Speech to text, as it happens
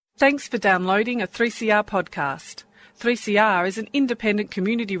Thanks for downloading a 3CR podcast. 3CR is an independent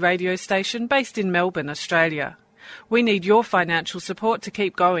community radio station based in Melbourne, Australia. We need your financial support to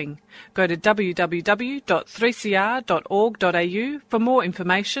keep going. Go to www.3cr.org.au for more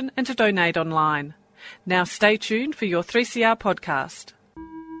information and to donate online. Now stay tuned for your 3CR podcast.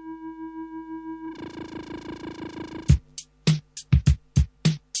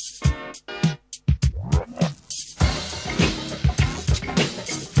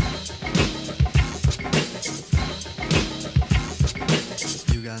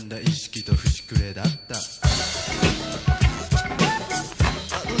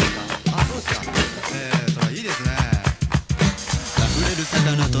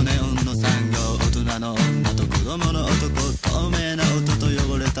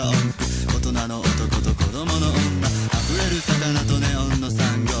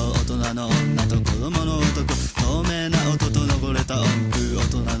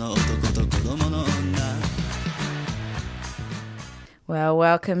 Well,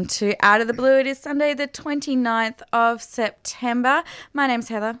 welcome to Out of the Blue. It is Sunday the 29th of September. My name's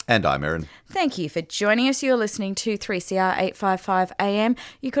Heather. And I'm Erin. Thank you for joining us. You're listening to 3CR 855 AM.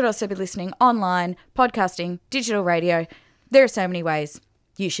 You could also be listening online, podcasting, digital radio. There are so many ways.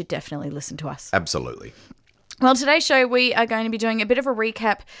 You should definitely listen to us. Absolutely. Well, today's show, we are going to be doing a bit of a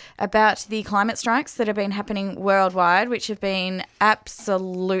recap about the climate strikes that have been happening worldwide, which have been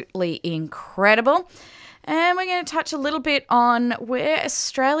absolutely incredible. And we're going to touch a little bit on where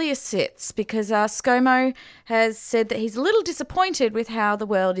Australia sits because ScoMo has said that he's a little disappointed with how the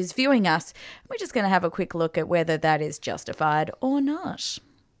world is viewing us. We're just going to have a quick look at whether that is justified or not.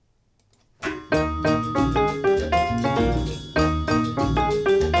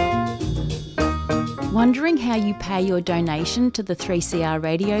 Wondering how you pay your donation to the 3CR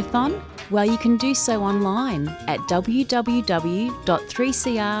Radiothon? Well, you can do so online at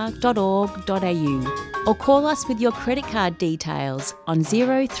www.3cr.org.au or call us with your credit card details on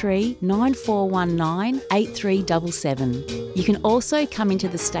 03 9419 8377. You can also come into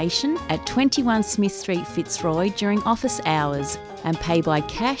the station at 21 Smith Street, Fitzroy during office hours and pay by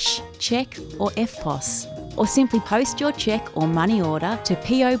cash, cheque or EFTPOS. Or simply post your cheque or money order to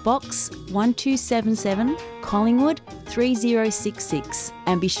PO Box 1277 Collingwood 3066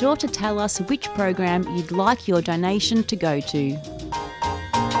 and be sure to tell us which program you'd like your donation to go to.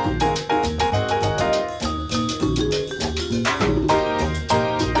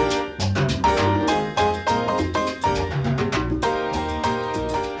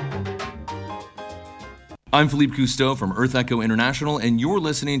 I'm Philippe Cousteau from Earth Echo International, and you're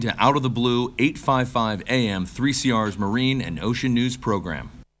listening to Out of the Blue 855 AM 3CR's Marine and Ocean News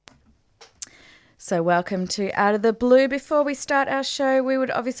program. So welcome to Out of the Blue. Before we start our show, we would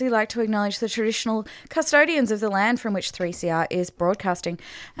obviously like to acknowledge the traditional custodians of the land from which 3CR is broadcasting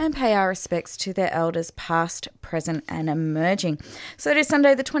and pay our respects to their elders past, present and emerging. So it is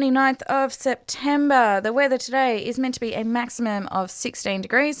Sunday the 29th of September. The weather today is meant to be a maximum of 16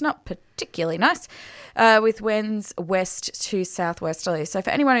 degrees, not particularly nice, with winds west to southwesterly. So for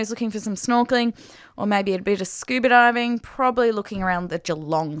anyone who's looking for some snorkeling or maybe a bit of scuba diving, probably looking around the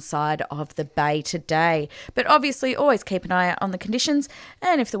Geelong side of the bay today. But obviously always keep an eye out on the conditions,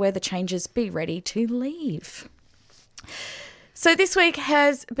 and if the weather changes, be ready to leave. So this week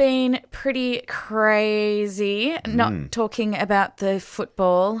has been pretty crazy, not talking about the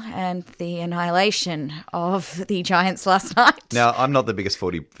football and the annihilation of the Giants last night. Now, I'm not the biggest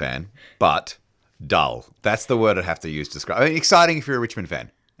footy fan, but dull. That's the word I'd have to use to describe. I mean, exciting if you're a Richmond fan.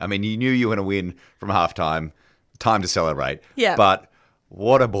 I mean, you knew you were going to win from halftime, time to celebrate. Yeah. But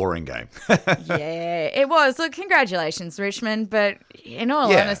what a boring game. Yeah, it was. Look, congratulations, Richmond. But in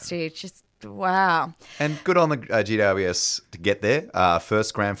all honesty, it's just, wow. And good on the GWS to get there.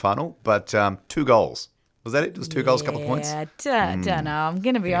 First grand final, but 2 goals. Was that it? It was 2 goals, a couple of points? Yeah, don't know. I'm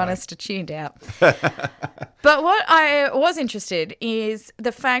going to be honest, tuned out. But what I was interested is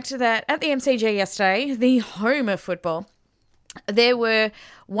the fact that at the MCG yesterday, the home of football, there were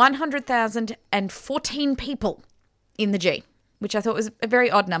 100,014 people in the G, which I thought was a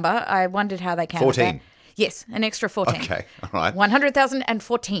very odd number. I wondered how they counted 14. that. Yes, an extra 14. Okay, all right.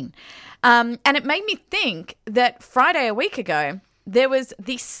 100,014. And it made me think that Friday a week ago, there was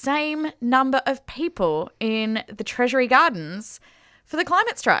the same number of people in the Treasury Gardens for the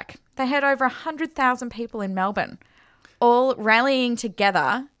climate strike. They had over 100,000 people in Melbourne, all rallying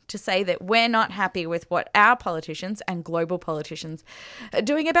together to say that we're not happy with what our politicians and global politicians are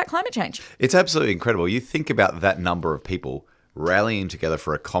doing about climate change. It's absolutely incredible. You think about that number of people rallying together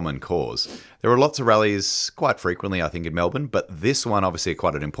for a common cause. There are lots of rallies quite frequently, I think, in Melbourne, but this one, obviously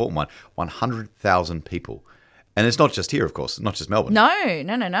quite an important one, 100,000 people. And it's not just here, of course, not just Melbourne. No.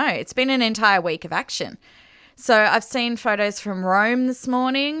 It's been an entire week of action. So I've seen photos from Rome this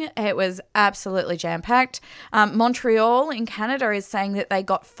morning. It was absolutely jam-packed. Montreal in Canada is saying that they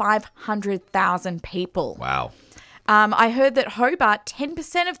got 500,000 people. Wow. I heard that Hobart,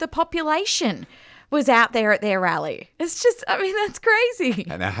 10% of the population was out there at their rally. It's just, I mean, that's crazy.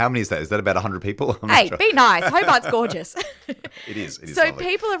 And now how many is that? Is that about 100 people? I'm not Hey, sure. be nice. Hobart's gorgeous. It is. It is So lovely.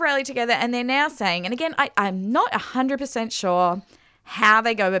 people have rallied together and they're now saying, and again, I'm not 100% sure how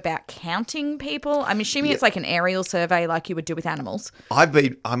they go about counting people. I'm assuming it's like an aerial survey like you would do with animals. I'm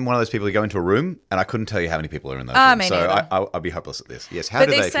one of those people who go into a room and I couldn't tell you how many people are in those Oh, rooms. me So neither. I'd be hopeless at this. Yes. How But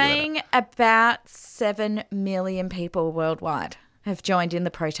do they they're figure that out? saying about 7 million people worldwide have joined in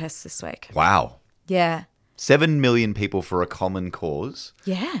the protests this week. Wow. Yeah. 7 million people for a common cause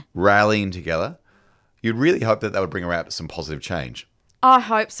Yeah. rallying together. You'd really hope that would bring about some positive change. I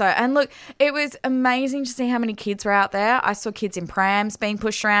hope so. And look, it was amazing to see how many kids were out there. I saw kids in prams being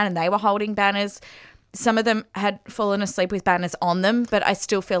pushed around and they were holding banners. Some of them had fallen asleep with banners on them, but I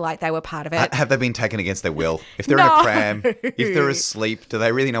still feel like they were part of it. Have they been taken against their will? If they're in No. a pram, if they're asleep, do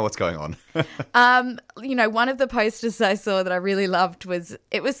they really know what's going on? You know, one of the posters I saw that I really loved was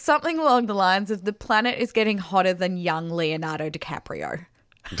something along the lines of the planet is getting hotter than young Leonardo DiCaprio.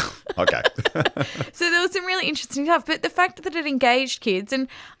 Okay. So there was some really interesting stuff. But the fact that it engaged kids, and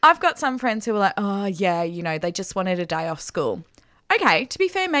I've got some friends who were like, oh, yeah, you know, they just wanted a day off school. Okay, to be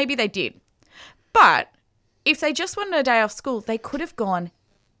fair, maybe they did. But if they just wanted a day off school, they could have gone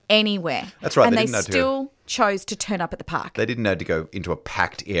anywhere. That's right, And they they didn't have to still chose to turn up at the park. They didn't know to go into a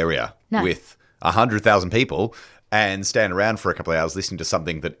packed area No. with 100,000 people and stand around for a couple of hours listening to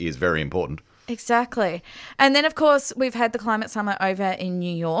something that is very important. Exactly. And then, of course, we've had the climate summit over in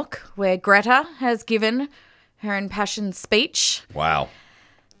New York where Greta has given her impassioned speech. Wow.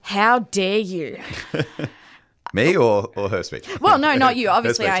 How dare you? Me or her speech? Well, no, not you. Her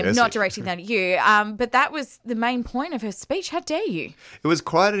Obviously, speech, I'm her not speech. directing that at you. But that was the main point of her speech. How dare you? It was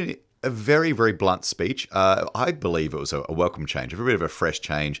quite a very, very blunt speech. I believe it was a welcome change, a bit of a fresh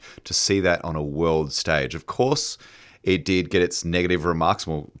change to see that on a world stage. Of course, it did get its negative remarks,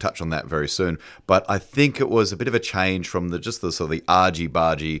 and we'll touch on that very soon. But I think it was a bit of a change from the sort of the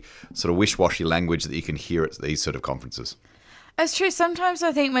argy-bargy, sort of wish-washy language that you can hear at these sort of conferences. It's true. Sometimes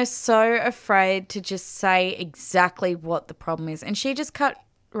I think we're so afraid to just say exactly what the problem is. And she just cut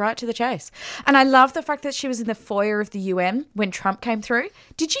right to the chase. And I love the fact that she was in the foyer of the UN when Trump came through.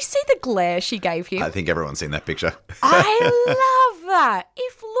 Did you see the glare she gave him? I think everyone's seen that picture. I love that.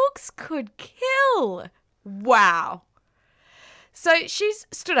 If looks could kill. Wow. So she's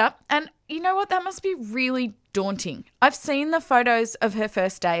stood up, and you know what? That must be really daunting. I've seen the photos of her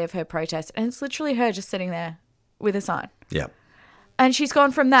first day of her protest, and it's literally her just sitting there with a sign. Yeah. And she's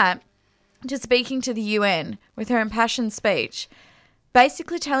gone from that to speaking to the UN with her impassioned speech,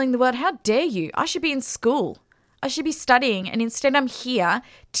 basically telling the world, how dare you? I should be in school. I should be studying. And instead I'm here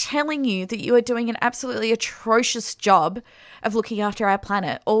telling you that you are doing an absolutely atrocious job of looking after our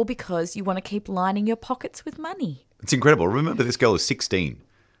planet, all because you want to keep lining your pockets with money. It's incredible. Remember, this girl is 16.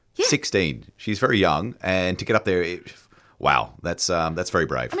 Yeah. 16. She's very young, and to get up there, wow, that's very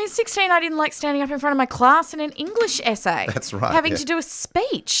brave. I mean, 16, I didn't like standing up in front of my class in an English essay. That's right, Having yeah. to do a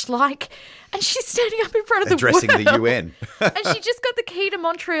speech, and she's standing up in front of Addressing the world. the UN. And she just got the key to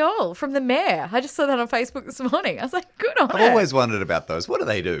Montreal from the mayor. I just saw that on Facebook this morning. I was like, good on her. I've always wondered about those. What do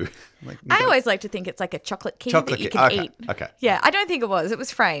they do? I always like to think it's like a chocolate key Chocolate that you key. can Okay, eat. okay. Yeah, I don't think it was. It was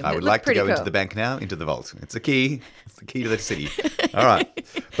framed. I It would looked like to pretty go into cool. the bank now, into the vault. It's a key. It's the key to the city. All right.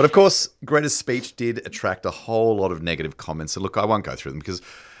 But of course, Greta's speech did attract a whole lot of negative comments. So look, I won't go through them because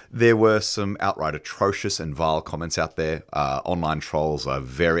there were some outright atrocious and vile comments out there. Online trolls are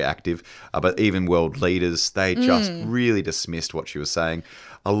very active. But even world leaders, they just really dismissed what she was saying.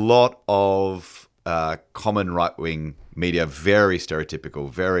 A lot of common right-wing media, very stereotypical,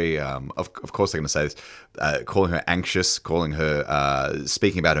 very, of course they're going to say this, calling her anxious, calling her,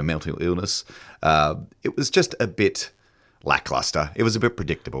 speaking about her mental illness. It was just a bit lackluster. It was a bit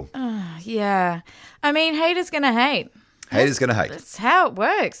predictable. Yeah. I mean, haters going to hate. Haters going to hate. That's how it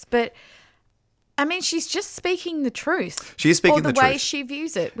works. But, I mean, she's just speaking the truth. She is speaking or the the way truth. she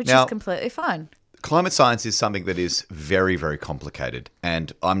views it, which Now- is completely fine. Climate science is something that is very, very complicated.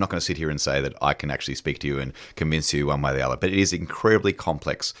 And I'm not going to sit here and say that I can actually speak to you and convince you one way or the other. But it is incredibly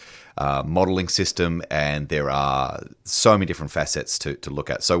complex modelling system, and there are so many different facets to look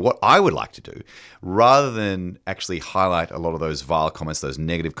at. So what I would like to do, rather than actually highlight a lot of those vile comments, those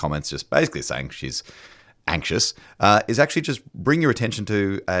negative comments, just basically saying she's anxious, is actually just bring your attention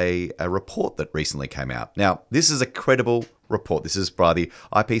to a report that recently came out. Now, this is a credible report. This is by the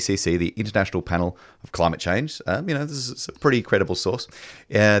IPCC, the International Panel of Climate Change. This is a pretty credible source.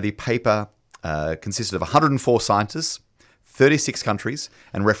 The paper consisted of 104 scientists, 36 countries,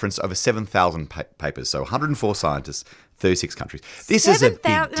 and referenced over 7,000 papers. So 104 scientists, 36 countries. This is a big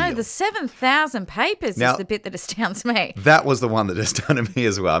deal. No, the 7,000 papers is the bit that astounds me. That was the one that astounded me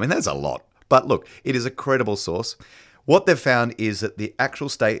as well. I mean, that's a lot. But look, it is a credible source. What they've found is that the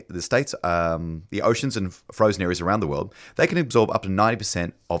oceans and frozen areas around the world, they can absorb up to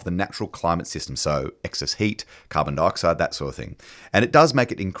 90% of the natural climate system. So excess heat, carbon dioxide, that sort of thing. And it does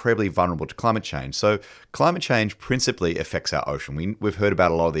make it incredibly vulnerable to climate change. So climate change principally affects our ocean. We've heard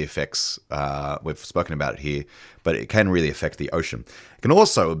about a lot of the effects. We've spoken about it here, but it can really affect the ocean. It can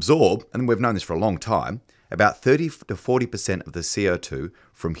also absorb, and we've known this for a long time, about 30 to 40% of the CO2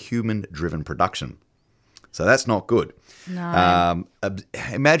 from human-driven production. So that's not good. No.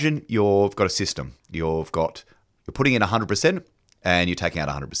 Imagine you've got a system. You're putting in 100% and you're taking out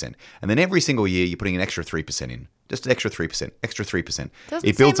 100%. And then every single year you're putting an extra 3% in. Just an extra 3%, extra 3%.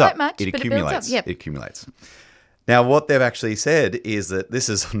 It builds up. Much, it accumulates. Yep. It accumulates. Now, what they've actually said is that this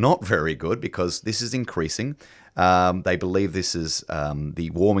is not very good because this is increasing. They believe this is the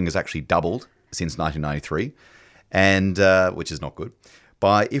warming has actually doubled since 1993, and which is not good.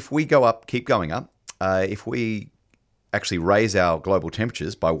 If we keep going up, if we actually raise our global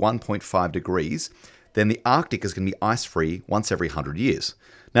temperatures by 1.5 degrees, then the Arctic is going to be ice-free once every 100 years.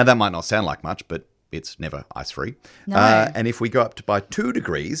 Now, that might not sound like much, but it's never ice-free. No. And if we go up by 2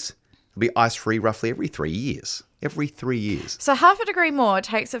 degrees, it'll be ice-free roughly every 3 years. Every 3 years. So half a degree more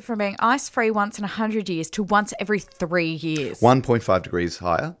takes it from being ice-free once in 100 years to once every 3 years. 1.5 degrees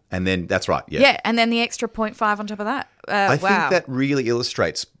higher, and then that's right. Yeah, and then the extra 0.5 on top of that. I think that really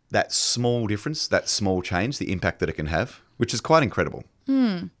illustrates that small difference, that small change, the impact that it can have, which is quite incredible.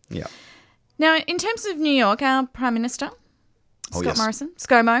 Yeah. Now, in terms of New York, our Prime Minister, Scott Morrison,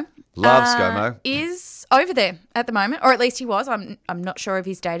 ScoMo. Love ScoMo. Is over there at the moment, or at least he was. I'm not sure of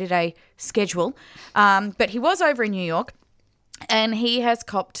his day-to-day schedule, but he was over in New York, and he has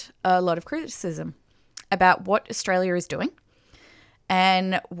copped a lot of criticism about what Australia is doing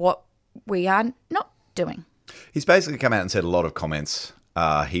and what we are not doing. He's basically come out and said a lot of comments.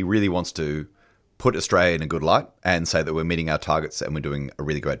 He really wants to put Australia in a good light and say that we're meeting our targets and we're doing a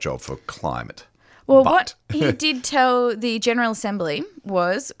really great job for climate. Well, what he did tell the General Assembly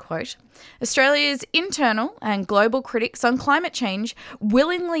was, quote, Australia's internal and global critics on climate change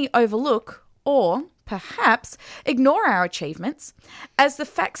willingly overlook or perhaps ignore our achievements as the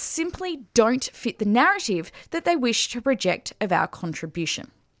facts simply don't fit the narrative that they wish to project of our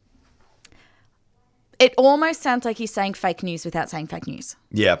contribution. It almost sounds like he's saying fake news without saying fake news.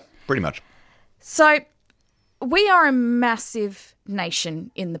 Yeah, pretty much. So we are a massive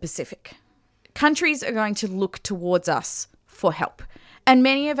nation in the Pacific. Countries are going to look towards us for help. And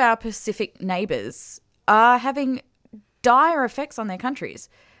many of our Pacific neighbours are having dire effects on their countries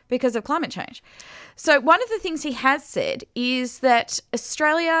because of climate change. So one of the things he has said is that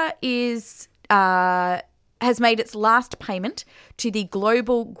Australia has made its last payment to the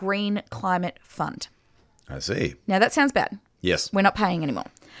Global Green Climate Fund. I see. Now, that sounds bad. Yes. We're not paying anymore.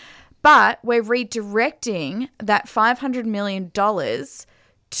 But we're redirecting that $500 million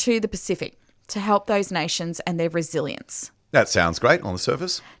to the Pacific to help those nations and their resilience. That sounds great on the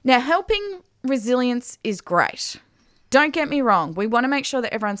surface. Now, helping resilience is great. Don't get me wrong. We want to make sure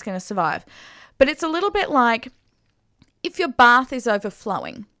that everyone's going to survive. But it's a little bit like if your bath is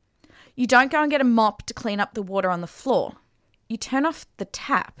overflowing, you don't go and get a mop to clean up the water on the floor. You turn off the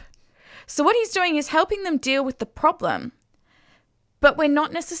tap. So what he's doing is helping them deal with the problem, but we're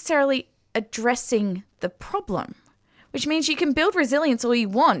not necessarily addressing the problem, which means you can build resilience all you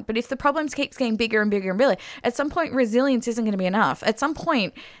want, but if the problems keeps getting bigger and bigger and bigger, at some point resilience isn't going to be enough. At some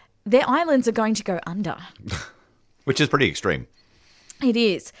point, their islands are going to go under. Which is pretty extreme. It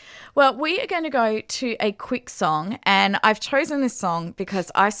is. Well, we are going to go to a quick song, and I've chosen this song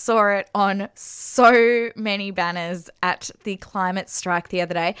because I saw it on so many banners at the climate strike the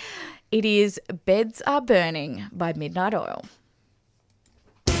other day. It is Beds Are Burning by Midnight Oil.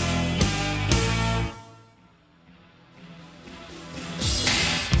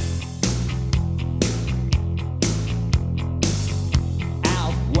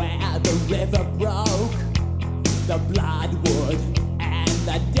 Out where the river broke, the bloodwood and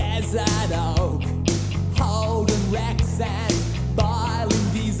the desert oak, holding wrecks and boiling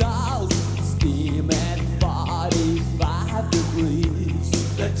diesels, steaming 45 degrees.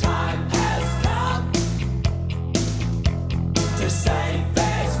 The time has come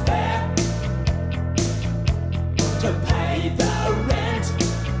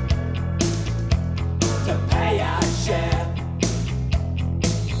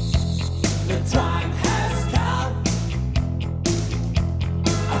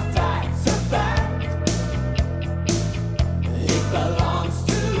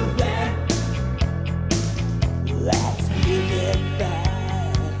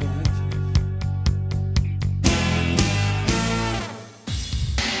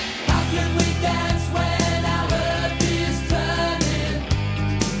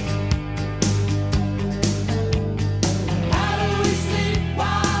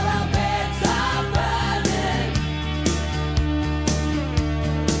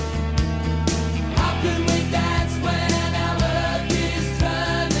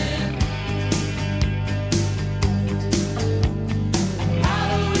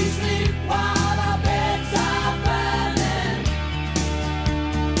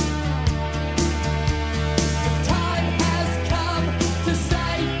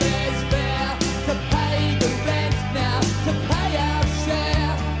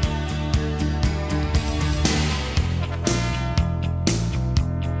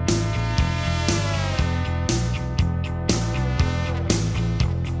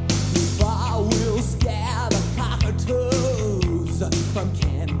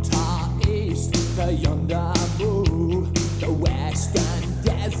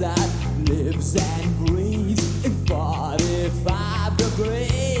desert lives and breathes in 45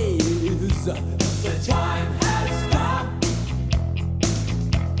 degrees. The time has come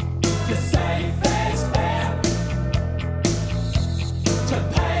to say fair's fair, to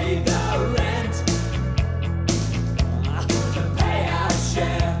pay the rent, to pay our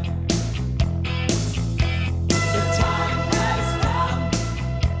share. The time has come,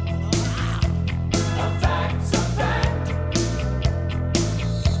 a fact's a fact,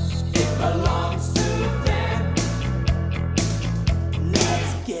 it belongs to them,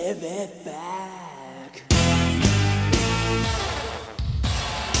 let's give it back.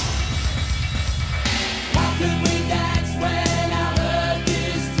 How can we dance when our earth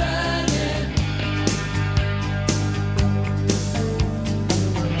is turning?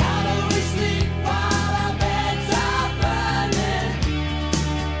 How do we sleep while our beds are burning?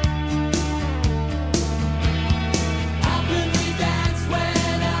 How can we dance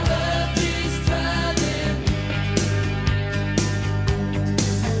when our earth is turning?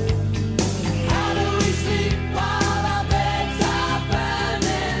 How do we sleep while our beds are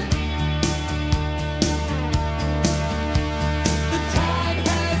burning? The time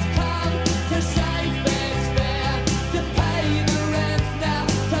has come to say fair's fair, to pay the rent now,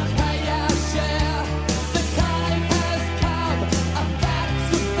 to pay our share. The time has come, a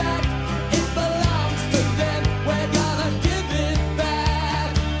fact's a fact, it belongs to them, we're gonna give it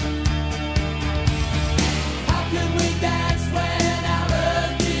back. How can we dance when our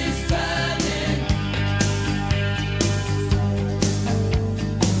earth is turning?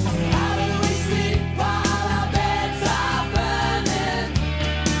 How do we sleep while our beds are burning?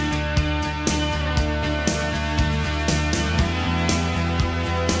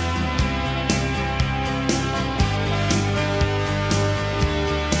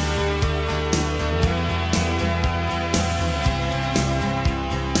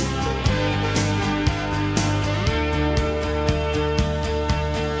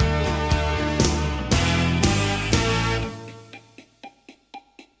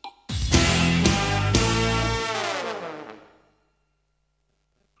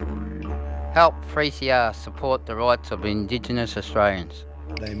 Help 3CR support the rights of Indigenous Australians.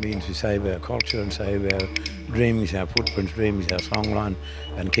 They mean to save our culture and save our dreams, our footprints, dreams, our songline,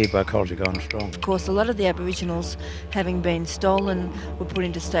 and keep our culture going strong. Of course, a lot of the Aboriginals, having been stolen, were put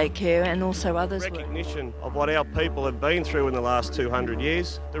into state care, and also others were. Recognition of what our people have been through in the last 200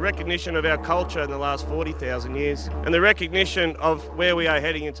 years, the recognition of our culture in the last 40,000 years, and the recognition of where we are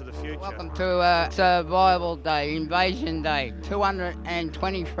heading into the future. Welcome to Survival Day, Invasion Day.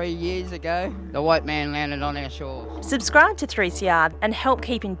 223 years ago, the white man landed on our shores. Subscribe to 3CR and help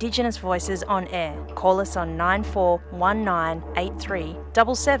keep Indigenous voices on air. Call us on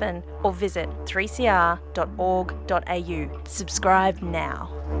 94198377 or visit 3cr.org.au. Subscribe now.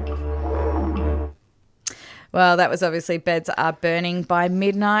 Well, that was obviously Beds Are Burning by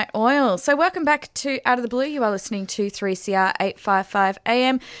Midnight Oil. So welcome back to Out of the Blue. You are listening to 3CR 855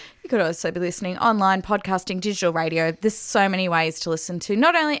 AM. You could also be listening online, podcasting, digital radio. There's so many ways to listen to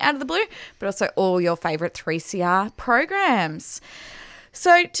not only Out of the Blue, but also all your favourite 3CR programs.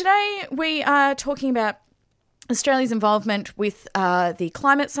 So today we are talking about Australia's involvement with the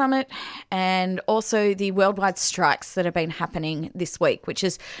Climate Summit and also the worldwide strikes that have been happening this week, which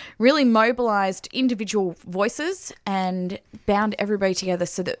has really mobilised individual voices and bound everybody together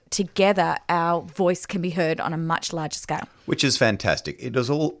so that together our voice can be heard on a much larger scale. Which is fantastic. It has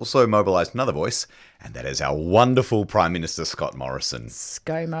also mobilised another voice, and that is our wonderful Prime Minister, Scott Morrison.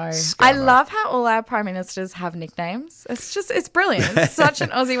 ScoMo. I love how all our Prime Ministers have nicknames. It's brilliant. It's such an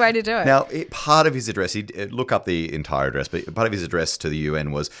Aussie way to do it. Now, part of his address, look up the entire address, but part of his address to the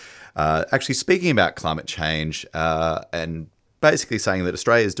UN was actually speaking about climate change and basically saying that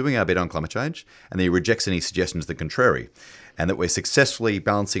Australia is doing our bit on climate change and that he rejects any suggestions to the contrary, and that we're successfully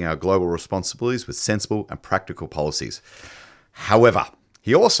balancing our global responsibilities with sensible and practical policies. However,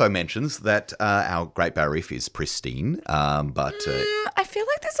 he also mentions that our Great Barrier Reef is pristine, but... I feel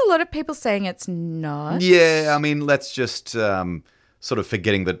like there's a lot of people saying it's not. Yeah, I mean, let's just sort of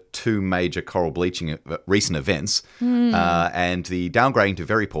forgetting the two major coral bleaching recent events and the downgrading to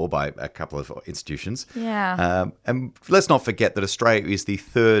very poor by a couple of institutions. Yeah. And let's not forget that Australia is the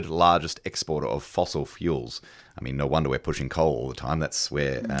third largest exporter of fossil fuels. I mean, no wonder we're pushing coal all the time. That's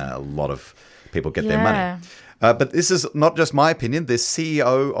where a lot of people get their money. But this is not just my opinion. The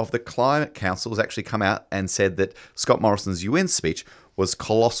CEO of the Climate Council has actually come out and said that Scott Morrison's UN speech was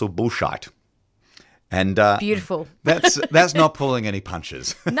colossal bullshit. And beautiful. That's not pulling any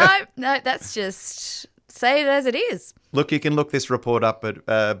punches. No, that's just say it as it is. Look, you can look this report up,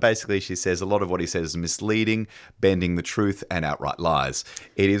 but basically she says a lot of what he says is misleading, bending the truth, and outright lies.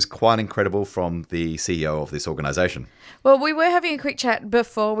 It is quite incredible from the CEO of this organisation. Well, we were having a quick chat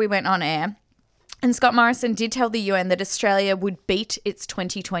before we went on air, and Scott Morrison did tell the UN that Australia would beat its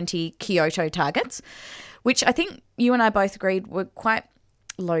 2020 Kyoto targets, which I think you and I both agreed were quite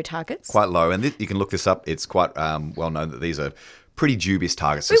low targets. Quite low, and you can look this up. It's quite well known that these are pretty dubious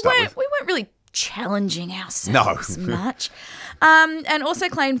targets to start with. We weren't really challenging ourselves much. And also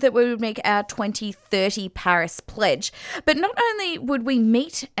claimed that we would make our 2030 Paris pledge. But not only would we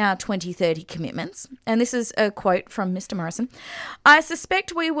meet our 2030 commitments, and this is a quote from Mr. Morrison, I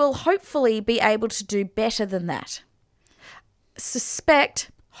suspect we will hopefully be able to do better than that. Suspect,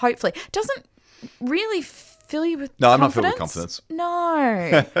 hopefully. Doesn't really fill you with No, confidence. I'm not filled with confidence.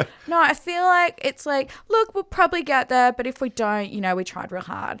 No. No, I feel like it's like, look, we'll probably get there, but if we don't, we tried real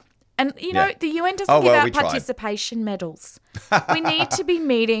hard. And, the UN doesn't give out participation medals. We need to be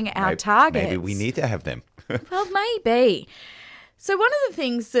meeting our targets. Maybe we need to have them. Well, maybe. So one of the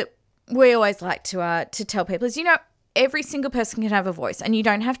things that we always like to tell people is, every single person can have a voice, and you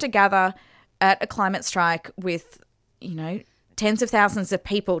don't have to gather at a climate strike with, tens of thousands of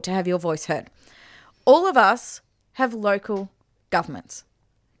people to have your voice heard. All of us have local governments.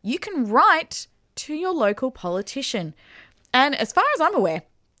 You can write to your local politician. And as far as I'm aware,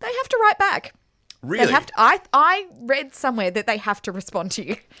 they have to write back. Really? They have to, I read somewhere that they have to respond to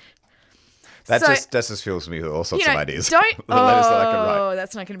you. That just fills me with all sorts of ideas. Don't. The letters that I can write.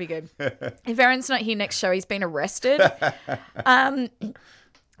 That's not going to be good. If Aaron's not here next show, he's been arrested.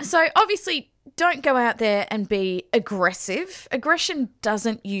 So obviously, don't go out there and be aggressive. Aggression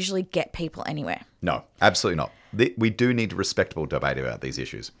doesn't usually get people anywhere. No, absolutely not. We do need a respectable debate about these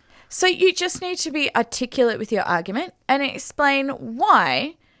issues. So you just need to be articulate with your argument and explain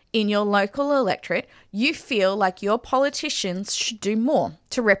why, in your local electorate, you feel like your politicians should do more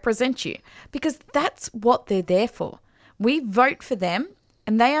to represent you, because that's what they're there for. We vote for them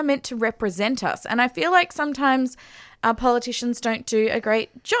and they are meant to represent us. And I feel like sometimes our politicians don't do a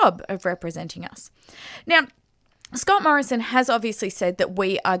great job of representing us. Now, Scott Morrison has obviously said that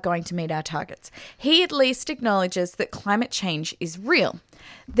we are going to meet our targets. He at least acknowledges that climate change is real.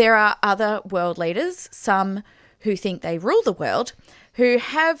 There are other world leaders, some who think they rule the world, who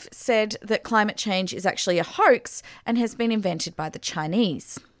have said that climate change is actually a hoax and has been invented by the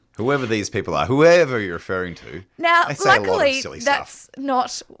Chinese. Whoever these people are, whoever you're referring to, now, they say a lot of luckily, silly that's stuff.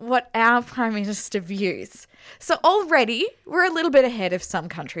 not what our Prime Minister views. So already we're a little bit ahead of some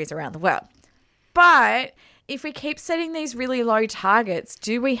countries around the world. But if we keep setting these really low targets,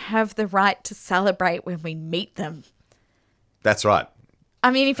 do we have the right to celebrate when we meet them? That's right.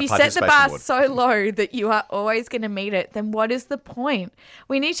 I mean, if you set the participation bar award. so low that you are always going to meet it, then what is the point?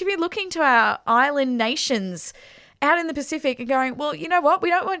 We need to be looking to our island nations out in the Pacific and going, well, you know what? We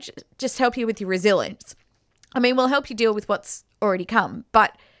don't want to just help you with your resilience. I mean, we'll help you deal with what's already come,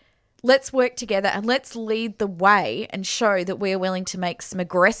 but let's work together and let's lead the way and show that we are willing to make some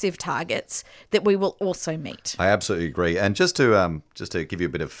aggressive targets that we will also meet. I absolutely agree. And just to give you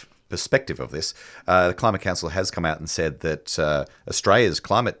a bit of perspective of this, the Climate Council has come out and said that Australia's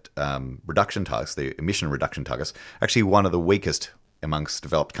climate reduction targets, the emission reduction targets, actually one of the weakest amongst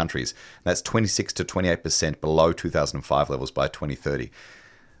developed countries. That's 26 to 28% below 2005 levels by 2030.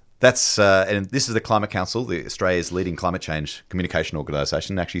 That's and this is the Climate Council, the Australia's leading climate change communication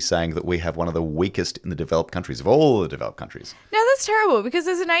organisation, actually saying that we have one of the weakest in the developed countries, of all the developed countries. Now, that's terrible because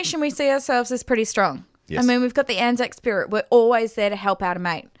as a nation, we see ourselves as pretty strong. Yes. I mean, we've got the Anzac spirit. We're always there to help out a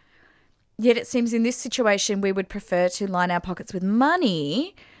mate. Yet it seems in this situation, we would prefer to line our pockets with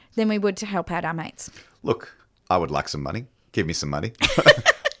money than we would to help out our mates. Look, I would like some money. Give me some money.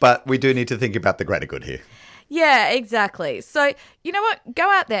 But we do need to think about the greater good here. Yeah, exactly. So, you know what? Go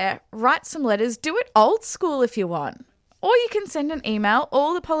out there, write some letters, do it old school if you want. Or you can send an email.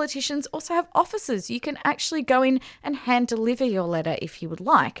 All the politicians also have offices. You can actually go in and hand deliver your letter if you would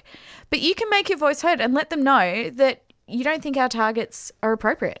like. But you can make your voice heard and let them know that you don't think our targets are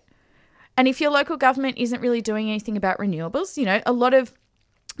appropriate. And if your local government isn't really doing anything about renewables, a lot of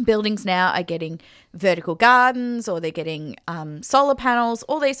buildings now are getting vertical gardens or they're getting solar panels,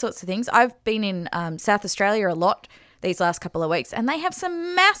 all these sorts of things. I've been in South Australia a lot these last couple of weeks and they have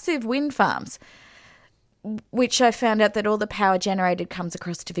some massive wind farms, which I found out that all the power generated comes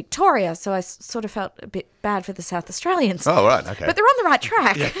across to Victoria. So I sort of felt a bit bad for the South Australians. Oh, right, okay. But they're on the right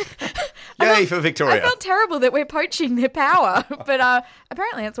track. Yeah. Yay for Victoria. I felt terrible that we're poaching their power, but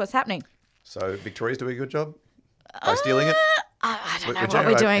apparently that's what's happening. So Victoria's doing a good job by stealing it? I don't know what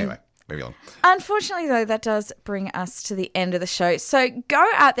we're doing. Anyway, moving on. Unfortunately, though, that does bring us to the end of the show. So go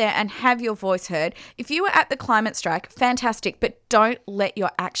out there and have your voice heard. If you were at the climate strike, fantastic, but don't let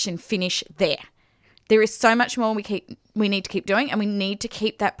your action finish there. There is so much more we need to keep doing, and we need to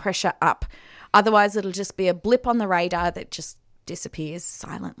keep that pressure up. Otherwise, it'll just be a blip on the radar that just disappears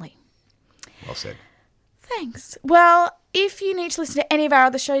silently. Well said. Thanks. Well, if you need to listen to any of our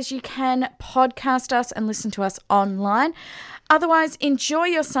other shows, you can podcast us and listen to us online. Otherwise, enjoy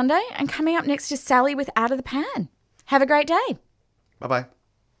your Sunday, and coming up next is Sally with Out of the Pan. Have a great day. Bye-bye.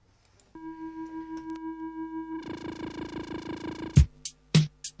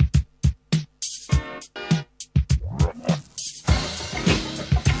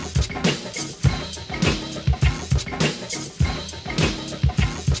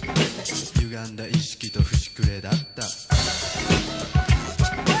歪んだ意識と節くれだった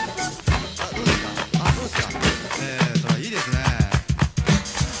いいですね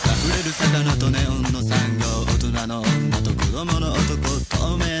溢れる魚とネオンの産業大人の女と子供の男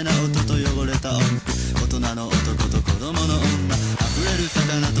透明な音と汚れた音符大人の男と子供の女溢れる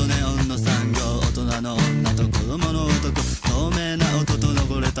魚とネオンの産業大人の女と子供の男透明な音と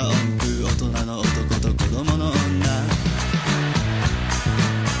汚れた音符大人の男と子供の女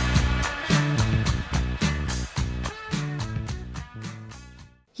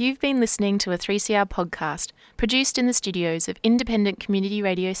You've been listening to a 3CR podcast produced in the studios of independent community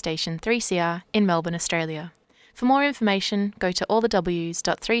radio station 3CR in Melbourne, Australia. For more information, go to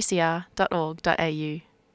allthews.3cr.org.au.